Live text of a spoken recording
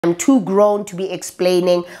I'm too grown to be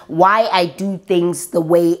explaining why I do things the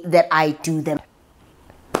way that I do them.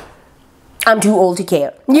 I'm too old to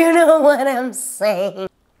care. You know what I'm saying?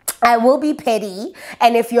 I will be petty,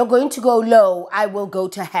 and if you're going to go low, I will go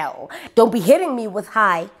to hell. Don't be hitting me with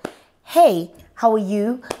hi. Hey, how are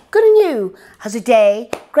you? Good, and you? How's your day?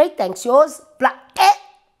 Great, thanks. Yours? Blah.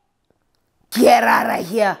 Get out of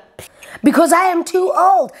here. Because I am too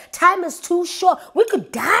old. Time is too short. We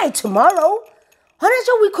could die tomorrow.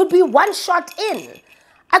 Honestly, we could be one shot in.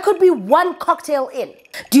 I could be one cocktail in.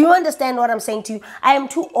 Do you understand what I'm saying to you? I am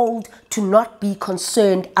too old to not be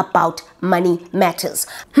concerned about money matters.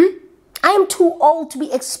 I am too old to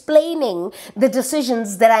be explaining the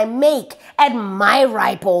decisions that I make at my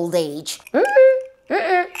ripe old age.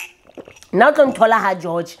 Not on Tolaha,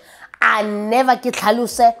 George. I never get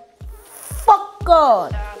haluse. Fuck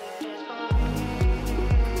God.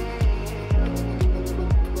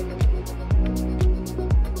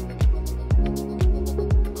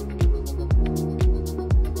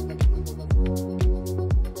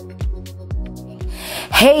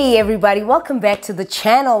 Hey everybody, welcome back to the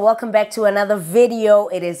channel. Welcome back to another video.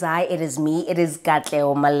 It is me, it is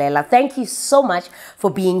Katleho Malela. Thank you so much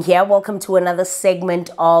for being here. Welcome to another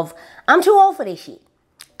segment of I'm too old for this shit.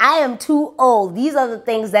 I am too old. These are the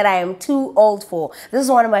things that I am too old for. This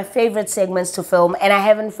is one of my favorite segments to film, and I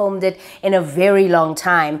haven't filmed it in a very long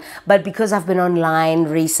time. But because I've been online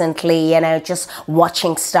recently and I'm just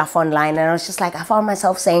watching stuff online, and I was just like, I found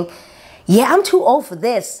myself saying, yeah, I'm too old for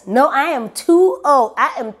this. No, I am too old.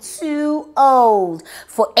 I am too old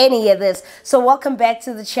for any of this. So welcome back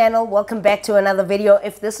to the channel. Welcome back to another video.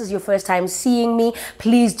 If this is your first time seeing me,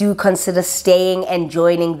 please do consider staying and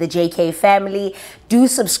joining the JK family. Do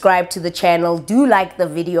subscribe to the channel. Do like the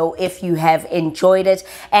video if you have enjoyed it.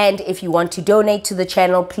 And if you want to donate to the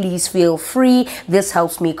channel, please feel free. This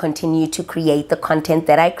helps me continue to create the content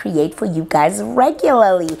that I create for you guys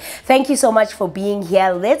regularly. Thank you so much for being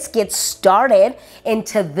here. Let's get started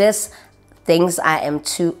into this things I am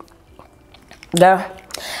too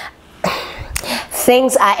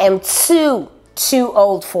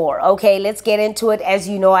old for. Okay, let's get into it. As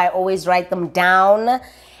you know, I always write them down.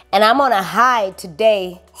 And I'm on a high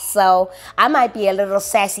today, so I might be a little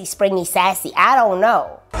sassy, springy sassy. I don't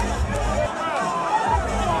know.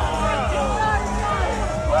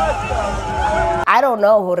 I don't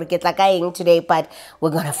know who to get like I am today, but we're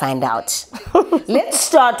gonna find out. Let's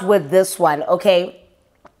start with this one, okay?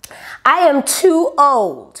 I am too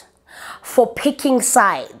old for picking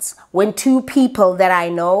sides when two people that I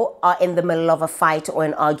know are in the middle of a fight or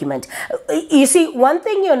an argument. You see, one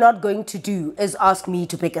thing you're not going to do is ask me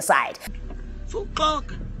to pick a side.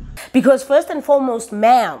 Because first and foremost,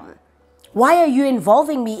 ma'am, why are you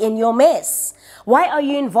involving me in your mess? Why are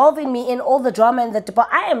you involving me in all the drama and the debate?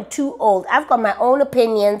 I am too old. I've got my own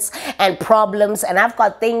opinions and problems, and I've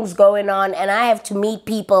got things going on, and I have to meet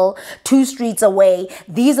people 2 streets away.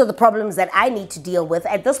 These are the problems that I need to deal with.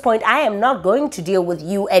 At this point, I am not going to deal with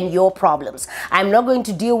you and your problems. I'm not going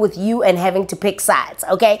to deal with you and having to pick sides,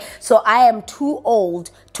 okay? So I am too old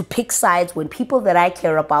to pick sides when people that I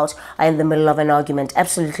care about are in the middle of an argument.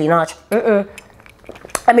 Absolutely not.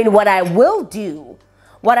 I mean, what I will do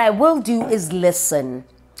is listen.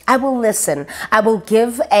 I will listen. I will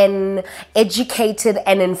give an educated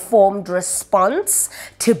and informed response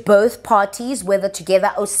to both parties, whether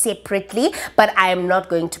together or separately, but I am not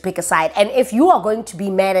going to pick a side. And if you are going to be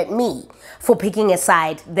mad at me for picking a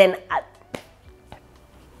side, then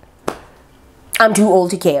I'm too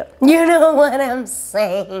old to care. You know what I'm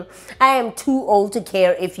saying? I am too old to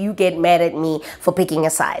care if you get mad at me for picking a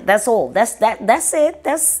side. That's all. That's it.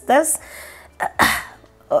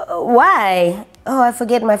 Why? Oh, I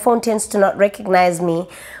forget. My phone tends to not recognize me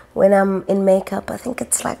when I'm in makeup. I think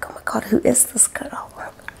it's like, oh my God, who is this girl?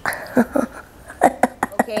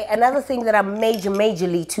 Okay, another thing that I'm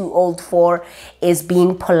majorly too old for is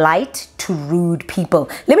being polite to rude people.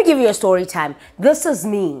 Let me give you a story time. This is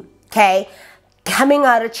me, okay? Coming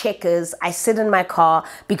out of Checkers, I sit in my car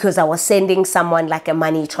because I was sending someone like a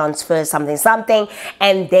money transfer, something,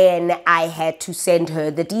 and then I had to send her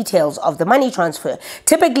the details of the money transfer.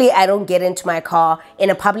 Typically, I don't get into my car in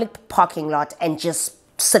a public parking lot and just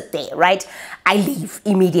sit there, right? I leave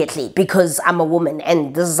immediately because I'm a woman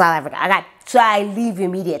and this is South Africa. So I leave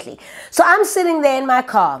immediately. So I'm sitting there in my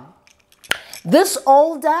car. This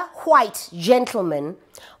older white gentleman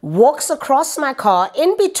walks across my car,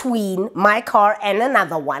 in between my car and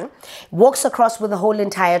another one, walks across with the whole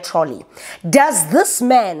entire trolley. Does this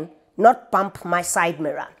man not bump my side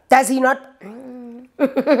mirror? Does he not?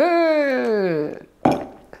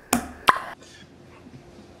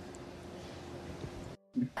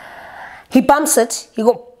 He bumps it, he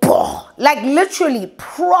go, like literally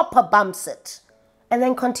proper bumps it. And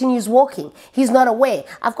then continues walking. He's not aware.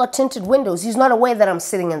 I've got tinted windows. He's not aware that I'm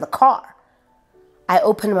sitting in the car. I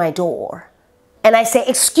open my door and I say,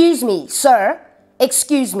 excuse me, sir,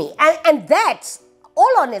 excuse me. And that,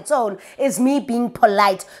 all on its own, is me being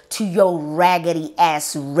polite to your raggedy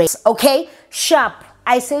ass race. Okay? Sharp.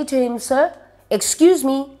 I say to him, sir, excuse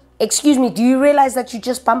me, do you realize that you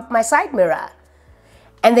just bumped my side mirror?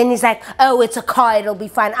 And then he's like, oh, it's a car, it'll be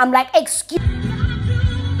fine. I'm like, excuse me.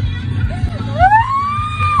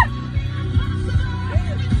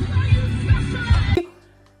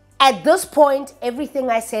 At this point,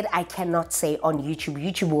 everything I said, I cannot say on YouTube.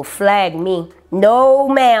 YouTube will flag me. No,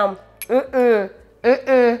 ma'am.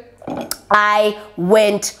 I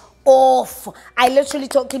went off. I literally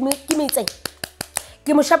told, give me a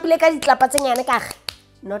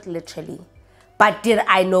not literally. But did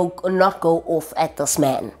I not go off at this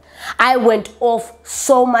man? I went off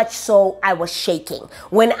so much so I was shaking.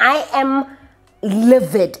 When I am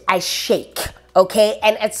livid, I shake. Okay,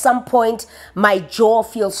 and at some point my jaw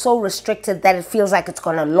feels so restricted that it feels like it's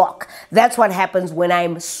gonna lock. That's what happens when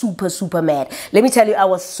I'm super mad. Let me tell you, I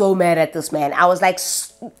was so mad at this man. I was like,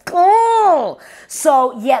 oh.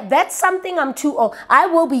 So yeah, that's something I'm too old. I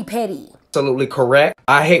will be petty. Absolutely correct.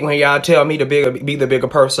 I hate when y'all tell me to be the bigger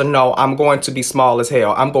person. No, I'm going to be small as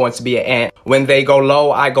hell. I'm going to be an ant. When they go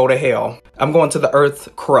low, I go to hell. I'm going to the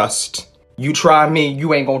earth crust. You try me,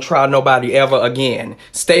 you ain't gonna try nobody ever again.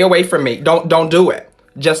 Stay away from me. Don't do it.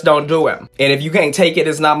 Just don't do it. And if you can't take it,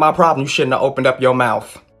 it's not my problem. You shouldn't have opened up your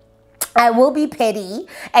mouth. I will be petty,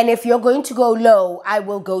 and if you're going to go low, I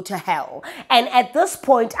will go to hell. And at this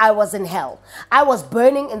point, I was in hell. I was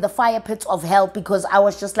burning in the fire pits of hell because I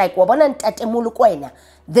was just like,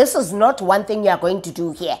 this is not one thing you're going to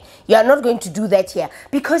do here. You're not going to do that here.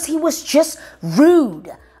 Because he was just rude,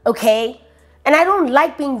 okay? And I don't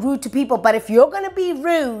like being rude to people, but if you're going to be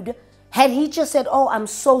rude, had he just said, oh, I'm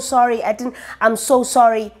so sorry, I'm so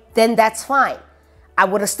sorry, then that's fine. I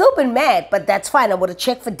would have still been mad, but that's fine. I would have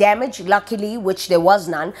checked for damage, luckily, which there was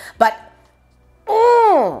none. But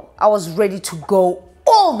I was ready to go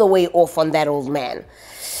all the way off on that old man.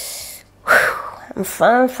 I'm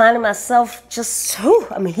finding myself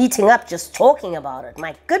I'm heating up just talking about it.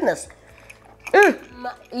 My goodness.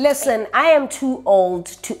 Listen, I am too old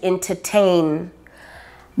to entertain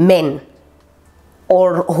men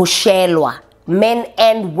or hoshelwa, men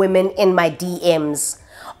and women in my DMs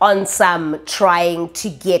on some trying to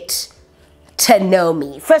get to know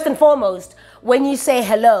me. First and foremost, when you say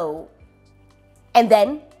hello, and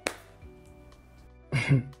then?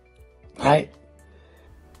 Hi.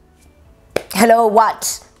 Hello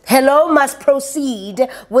what? Hello must proceed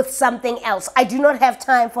with something else. I do not have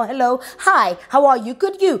time for hello. Hi, how are you?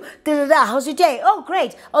 Good, you. Da-da-da. How's your day? Oh,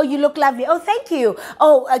 great. Oh, you look lovely. Oh, thank you.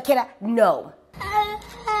 Oh, can I? No.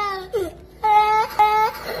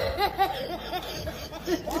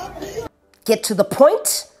 Get to the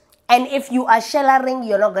point. And if you are shellering,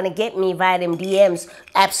 you're not going to get me via them DMs.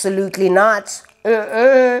 Absolutely not.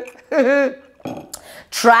 Tried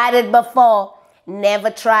it before. Never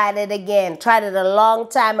tried it again. Tried it a long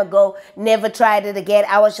time ago. Never tried it again.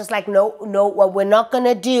 I was just like, no. What we're not going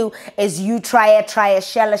to do is you try a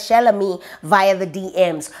shella me via the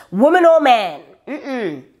DMs. Woman or man?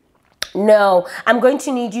 No, I'm going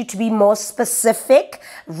to need you to be more specific.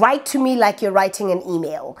 Write to me like you're writing an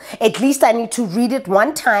email. At least I need to read it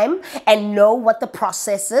one time and know what the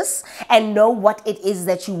process is and know what it is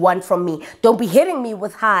that you want from me. Don't be hitting me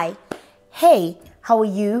with hi. Hey, how are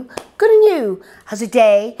you? Good, and you? How's your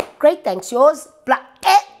day? Great, thanks. Yours? Blah.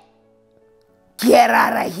 Get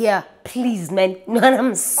out of here. Please, man. You know what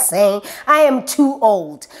I'm saying? I am too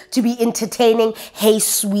old to be entertaining. Hey,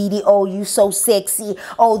 sweetie. Oh, you so sexy.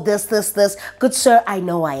 Oh, this. Good sir, I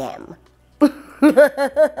know I am.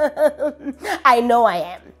 I know I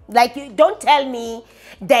am. Like, you don't tell me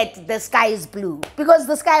that the sky is blue. Because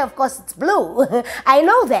the sky, of course, it's blue. I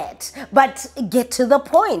know that. But get to the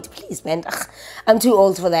point. Please, man. Ugh, I'm too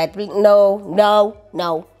old for that. No.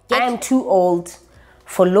 I am too old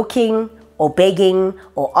for looking or begging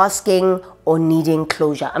or asking or needing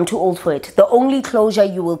closure. I'm too old for it. The only closure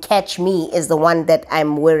you will catch me is the one that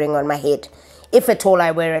I'm wearing on my head. If at all I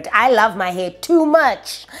wear it. I love my hair too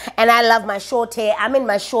much. And I love my short hair. I'm in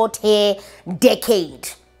my short hair decade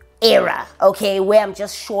era, okay, where I'm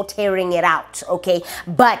just short hairing it out, okay?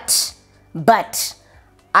 But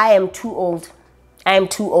I am too old. I am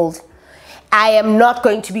too old. I am not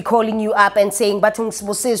going to be calling you up and saying, but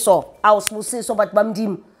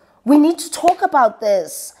we need to talk about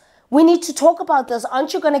this. We need to talk about this.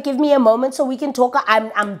 Aren't you going to give me a moment so we can talk?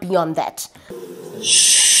 I'm beyond that.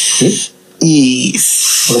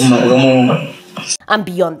 Yes. I'm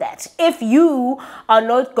beyond that. If you are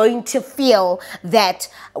not going to feel that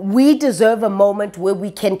we deserve a moment where we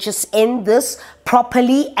can just end this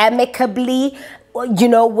properly, amicably, you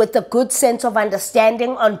know, with a good sense of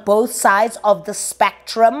understanding on both sides of the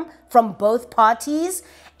spectrum from both parties,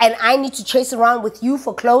 and I need to chase around with you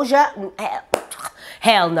for closure,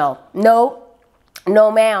 hell no. No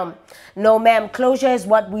ma'am. No ma'am. Closure is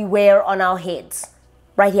what we wear on our heads.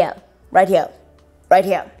 Right here. Right here. Right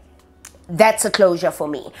here. That's a closure for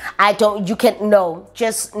me. You can, no,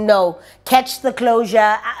 just no. Catch the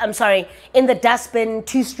closure, I'm sorry, in the dustbin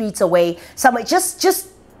 2 streets away. Somewhere,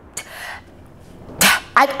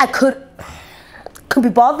 I couldn't be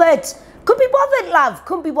bothered. Couldn't be bothered, love.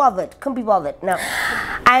 Couldn't be bothered. No.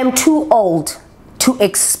 I am too old to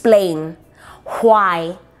explain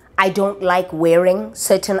why I don't like wearing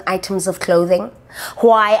certain items of clothing,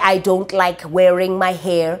 why I don't like wearing my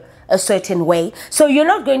hair a certain way. So you're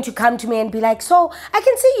not going to come to me and be like, so I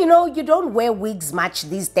can see, you know, you don't wear wigs much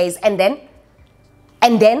these days. And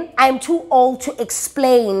then I'm too old to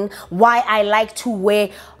explain why I like to wear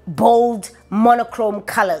bold monochrome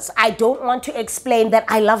colors. I don't want to explain that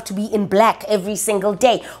I love to be in black every single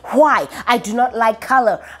day. Why? I do not like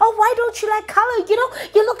color. Oh, why don't you like color? You know,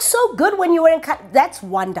 you look so good when you're wearing color. That's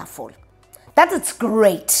wonderful. That's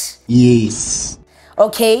great. Yes.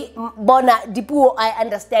 Okay, Bona Dipu, I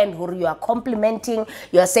understand who you are complimenting,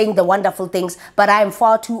 you are saying the wonderful things, but I am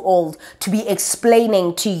far too old to be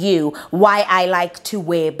explaining to you why I like to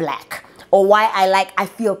wear black, or why I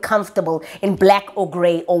feel comfortable in black or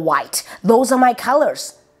gray or white. Those are my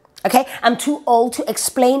colors. Okay, I'm too old to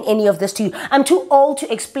explain any of this to you. I'm too old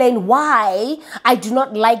to explain why I do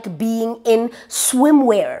not like being in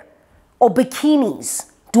swimwear or bikinis.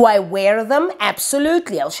 Do I wear them?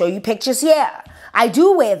 Absolutely. I'll show you pictures here. I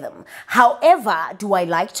do wear them. However, do I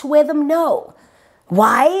like to wear them? No.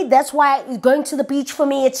 Why? That's why going to the beach for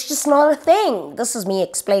me, it's just not a thing. This is me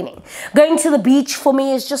explaining. Going to the beach for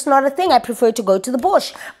me is just not a thing. I prefer to go to the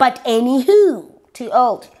bush. But anywho, too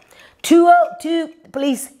old.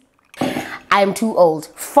 Please. I'm too old.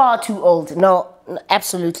 Far too old. No,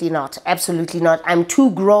 absolutely not. Absolutely not. I'm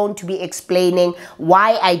too grown to be explaining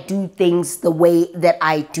why I do things the way that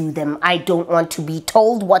I do them. I don't want to be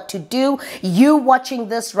told what to do. You watching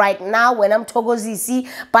this right now, when I'm Togozisi,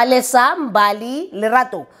 Palesa, Mbali,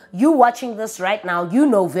 Lerato, you watching this right now, you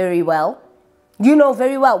know very well. You know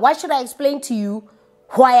very well. Why should I explain to you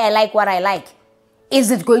why I like what I like?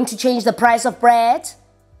 Is it going to change the price of bread?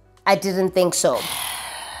 I didn't think so.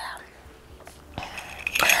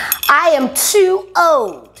 I am too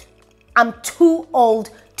old. I'm too old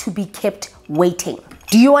to be kept waiting.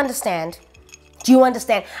 Do you understand? Do you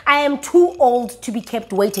understand? I am too old to be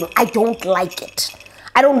kept waiting. I don't like it.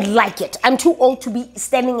 I don't like it. I'm too old to be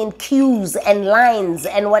standing in queues and lines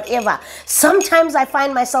and whatever. Sometimes I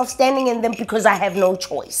find myself standing in them because I have no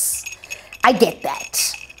choice. I get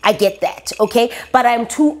that. I get that, okay? But I'm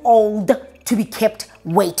too old to be kept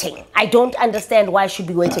waiting. I don't understand why I should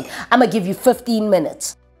be waiting. I'm gonna give you 15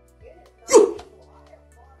 minutes.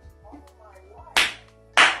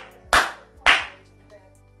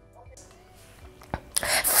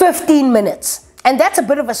 15 minutes. And that's a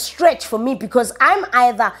bit of a stretch for me because I'm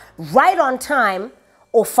either right on time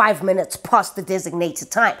or 5 minutes past the designated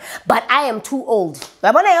time. But I am too old.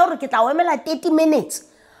 30 minutes,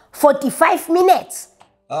 45 minutes.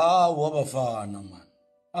 Wabafana,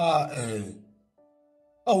 man.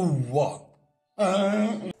 What?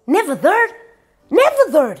 Never third. Never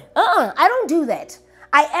third. I don't do that.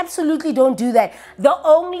 I absolutely don't do that. The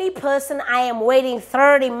only person I am waiting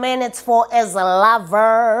 30 minutes for is a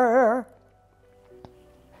lover.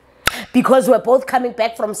 Because we're both coming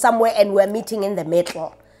back from somewhere and we're meeting in the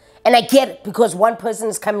middle. And I get it because one person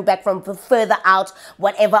is coming back from further out,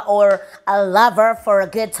 whatever, or a lover for a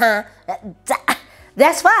good time.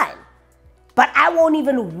 That's fine. But I won't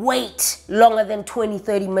even wait longer than 20,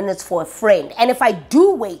 30 minutes for a friend. And if I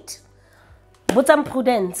do wait, Butang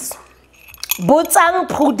Prudence. Butang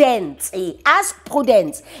Prudence. Ask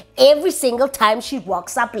Prudence. Every single time she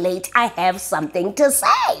walks up late, I have something to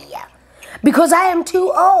say. Because I am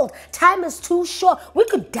too old. Time is too short. We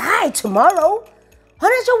could die tomorrow.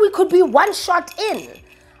 We could be one shot in.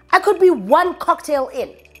 I could be one cocktail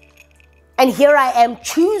in. And here I am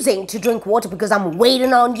choosing to drink water because I'm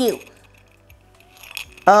waiting on you.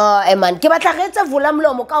 Man,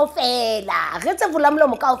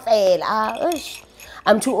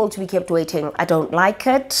 I'm too old to be kept waiting. I don't like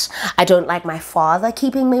it. I don't like my father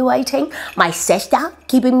keeping me waiting. My sister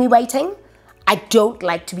keeping me waiting. I don't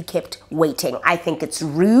like to be kept waiting. I think it's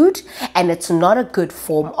rude and it's not a good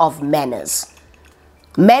form of manners.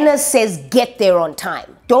 Manners says get there on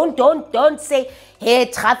time. Don't say, hey,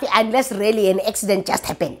 traffic, unless really an accident just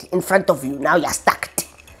happened in front of you. Now you're stuck.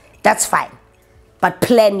 That's fine. But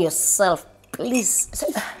plan yourself, please.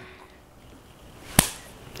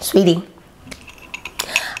 Sweetie,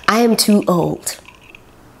 I am too old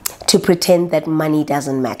to pretend that money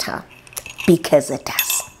doesn't matter, because it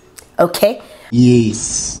does. Okay?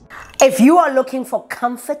 Yes. If you are looking for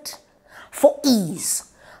comfort, for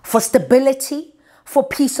ease, for stability, for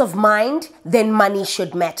peace of mind, then money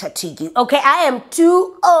should matter to you. Okay, I am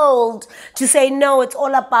too old to say, no, it's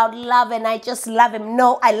all about love and I just love him.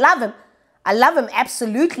 No, I love him. I love him,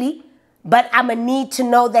 absolutely. But I'm going to need to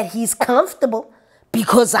know that he's comfortable,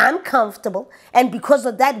 because I'm comfortable. And because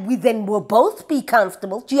of that, we then will both be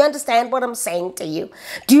comfortable. Do you understand what I'm saying to you?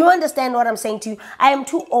 Do you understand what I'm saying to you? I am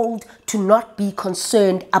too old to not be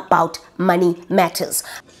concerned about money matters.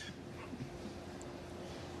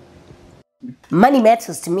 Money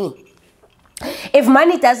matters to me. If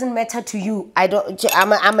money doesn't matter to you, I'm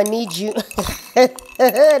gonna need you.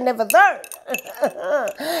 Never third.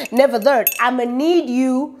 Never third. I'm gonna need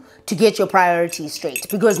you to get your priorities straight,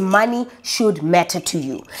 because money should matter to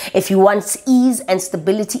you. If you want ease and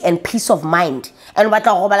stability and peace of mind, and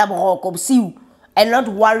not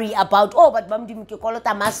worry about, oh, but bamdimu ke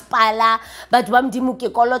kolota maspala, but bamdimu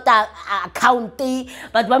ke kolota account,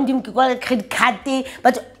 but bamdimu ke kolota credit card,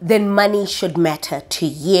 but then money should matter to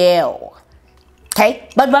you. Okay?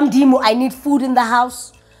 But bamdimu, I need food in the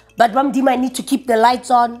house. But bamdimu, I need to keep the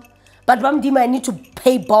lights on. But bamdimu, I need to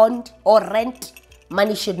pay bond or rent.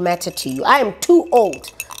 Money should matter to you. I am too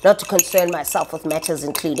old not to concern myself with matters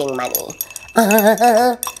including money.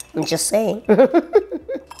 I'm just saying.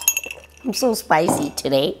 I'm so spicy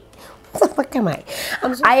today. What the fuck am I?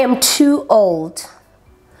 I am too old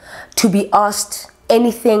to be asked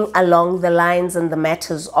anything along the lines and the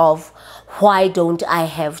matters of, why don't I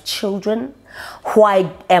have children? Why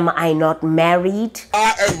am I not married?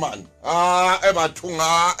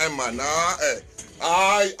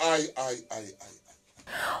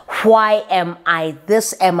 Why am I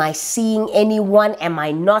this? Am I seeing anyone? Am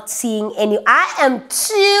I not seeing any? I am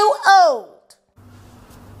too old.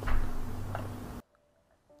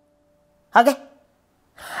 Okay?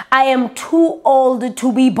 I am too old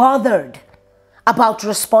to be bothered about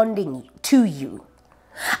responding to you.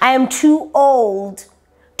 I am too old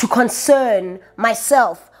to concern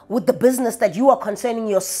myself with the business that you are concerning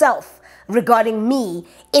yourself regarding me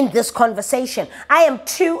in this conversation. I am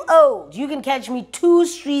too old. You can catch me 2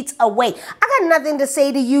 streets away. I got nothing to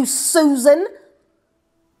say to you, Susan.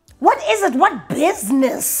 What is it? What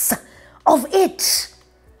business of it,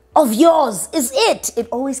 of yours, is it? It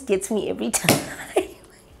always gets me every time.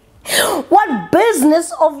 What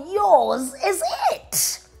business of yours is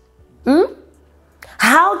it?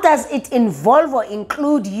 How does it involve or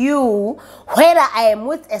include you, whether I am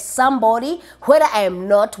with a somebody, whether I am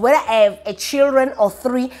not, whether I have a children or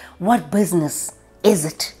 3? What business is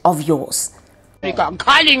it of yours? I'm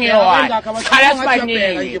calling you. I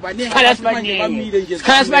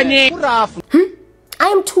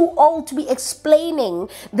am too old to be explaining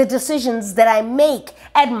the decisions that I make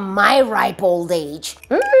at my ripe old age.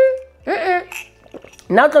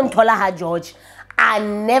 Not on Tolaha George. I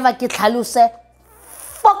never get haluse.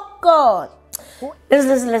 Fuck God.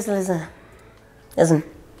 Listen.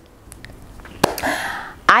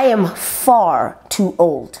 I am far too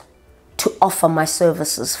old to offer my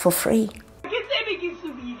services for free.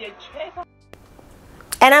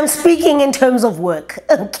 And I'm speaking in terms of work,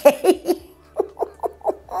 okay?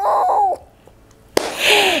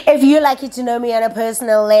 If you like to know me on a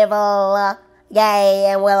personal level, gay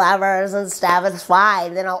and well others and stuff, it's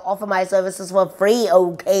fine. Then I'll offer my services for free,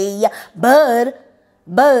 okay? But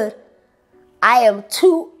I am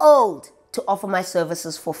too old to offer my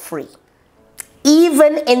services for free.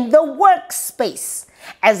 Even in the workspace,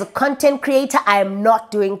 as a content creator, I am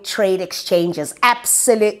not doing trade exchanges.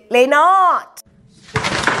 Absolutely not.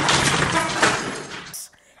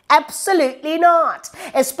 Absolutely not.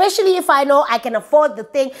 Especially if I know I can afford the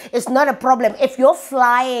thing, it's not a problem. If you're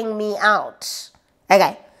flying me out,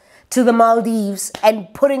 okay, to the Maldives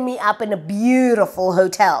and putting me up in a beautiful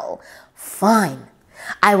hotel, fine.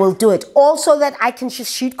 I will do it. Also that I can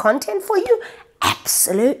just shoot content for you?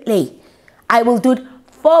 Absolutely. I will do it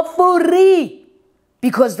for free,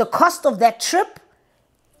 because the cost of that trip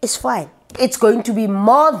is fine. It's going to be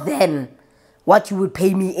more than what you would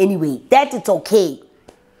pay me anyway. That it's okay.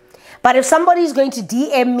 But if somebody is going to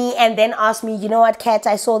DM me and then ask me, you know what, Kat,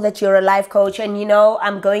 I saw that you're a life coach and you know,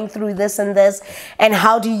 I'm going through this and this, and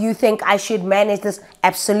how do you think I should manage this?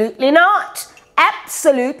 Absolutely not.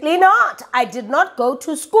 Absolutely not. I did not go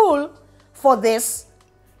to school for this.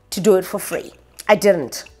 to do it for free. I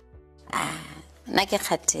didn't.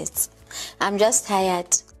 I'm just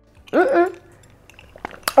tired. Guys,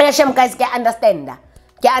 get understand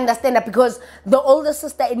that because the older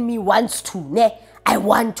sister in me wants to, ne? I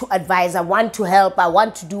want to advise, I want to help, I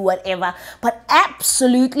want to do whatever, but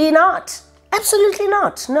absolutely not. Absolutely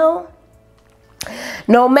not. No.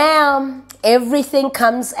 No, ma'am. Everything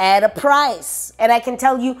comes at a price. And I can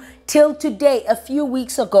tell you, till today, a few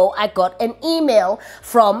weeks ago, I got an email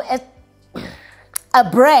from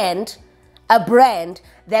a brand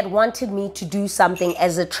that wanted me to do something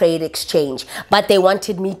as a trade exchange, but they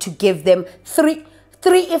wanted me to give them three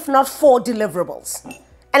if not 4 deliverables.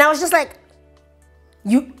 And I was just like,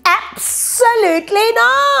 you absolutely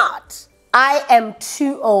not. I am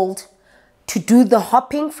too old to do the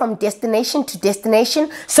hopping from destination to destination.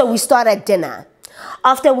 So we start at dinner.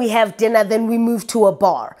 After we have dinner, then we move to a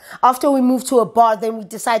bar. After we move to a bar, then we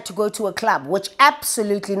decide to go to a club, which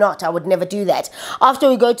absolutely not. I would never do that. After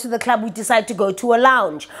we go to the club, we decide to go to a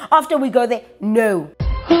lounge. After we go there, no.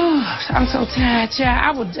 I'm so tired,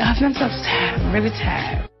 yeah. I'm so tired. I'm really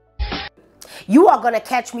tired. You are going to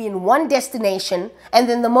catch me in one destination, and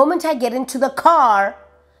then the moment I get into the car,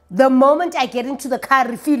 the moment I get into the car,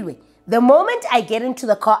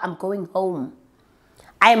 I'm going home.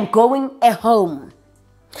 I am going home.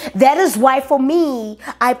 That is why for me,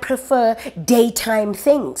 I prefer daytime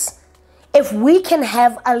things. If we can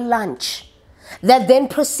have a lunch that then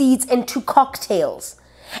proceeds into cocktails,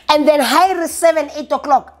 and then higher 7, 8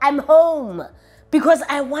 o'clock, I'm home. Because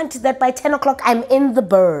I want that by 10 o'clock, I'm in the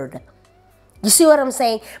bird. You see what I'm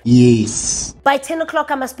saying? Yes. By 10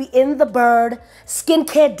 o'clock, I must be in the bird,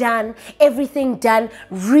 skincare done, everything done,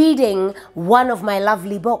 reading one of my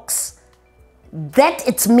lovely books. That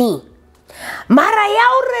it's me. Mara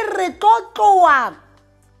yaure retotoa.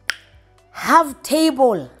 Have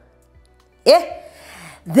table. Yeah.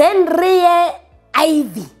 Then re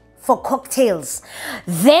ivy for cocktails.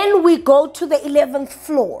 Then we go to the 11th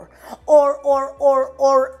floor.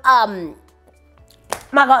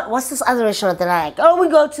 My God, what's this other restaurant that I like? Oh, we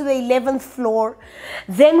go to the 11th floor.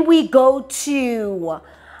 Then we go to,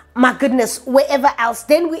 my goodness, wherever else.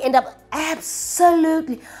 Then we end up,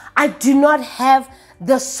 absolutely. I do not have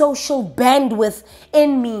the social bandwidth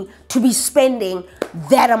in me to be spending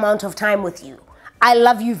that amount of time with you. I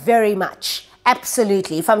love you very much.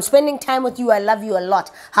 Absolutely. If I'm spending time with you, I love you a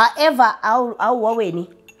lot. However,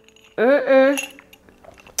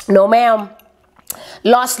 no, ma'am.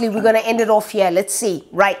 Lastly, we're going to end it off here. Let's see.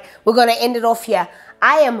 Right. We're going to end it off here.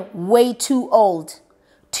 I am way too old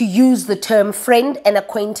to use the term friend and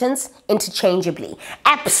acquaintance interchangeably.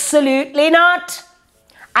 Absolutely not.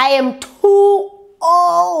 I am too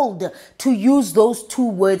old to use those 2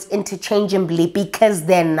 words interchangeably because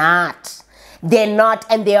they're not. They're not,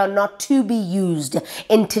 and they are not to be used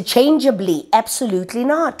interchangeably. Absolutely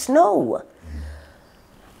not. No.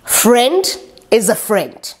 Friend is a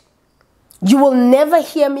friend. You will never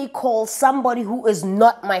hear me call somebody who is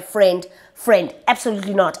not my friend, friend.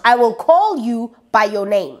 Absolutely not. I will call you by your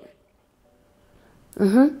name.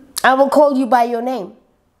 I will call you by your name.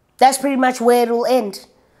 That's pretty much where it will end.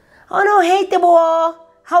 Oh no, hey Tebo.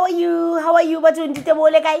 How are you? How are you?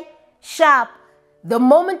 Sharp. The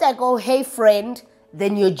moment I go, hey friend,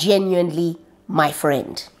 then you're genuinely my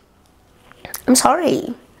friend. I'm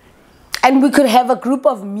sorry. And we could have a group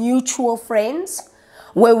of mutual friends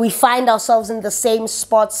where we find ourselves in the same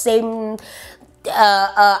spot, same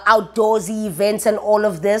outdoorsy events and all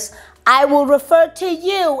of this. I will refer to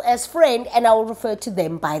you as friend and I will refer to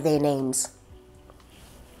them by their names.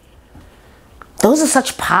 Those are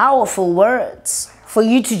such powerful words for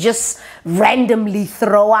you to just randomly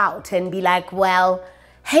throw out and be like, well,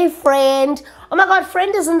 hey friend, oh my God,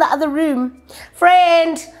 friend is in the other room.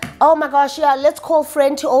 Friend, oh my gosh, yeah, let's call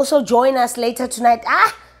friend to also join us later tonight.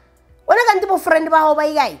 Wala kang tipo friend ba ho ba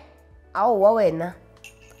igay?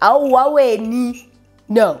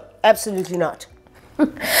 No, absolutely not.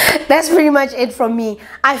 That's pretty much it from me.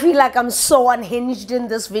 I feel like I'm so unhinged in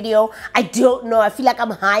this video. I don't know. I feel like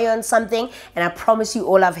I'm high on something, and I promise you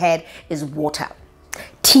all I've had is water.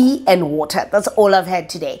 Tea and water. That's all I've had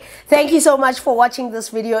today. Thank you so much for watching this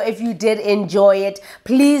video. If you did enjoy it,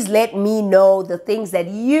 please let me know the things that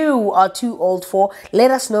you are too old for.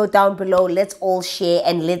 Let us know down below. Let's all share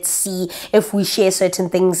and let's see if we share certain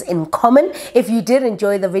things in common. If you did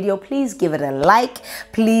enjoy the video, please give it a like.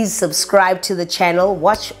 Please subscribe to the channel.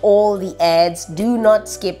 Watch all the ads. Do not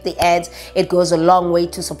skip the ads. It goes a long way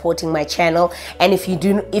to supporting my channel. And if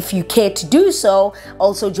you care to do so,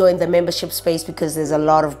 also join the membership space because there's a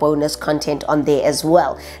lot lot of bonus content on there as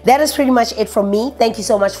well. That is pretty much it from me. Thank you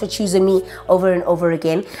so much for choosing me over and over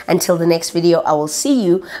again. Until the next video, I will see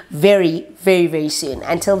you very, very, very soon.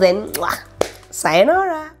 Until then,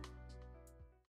 sayonara.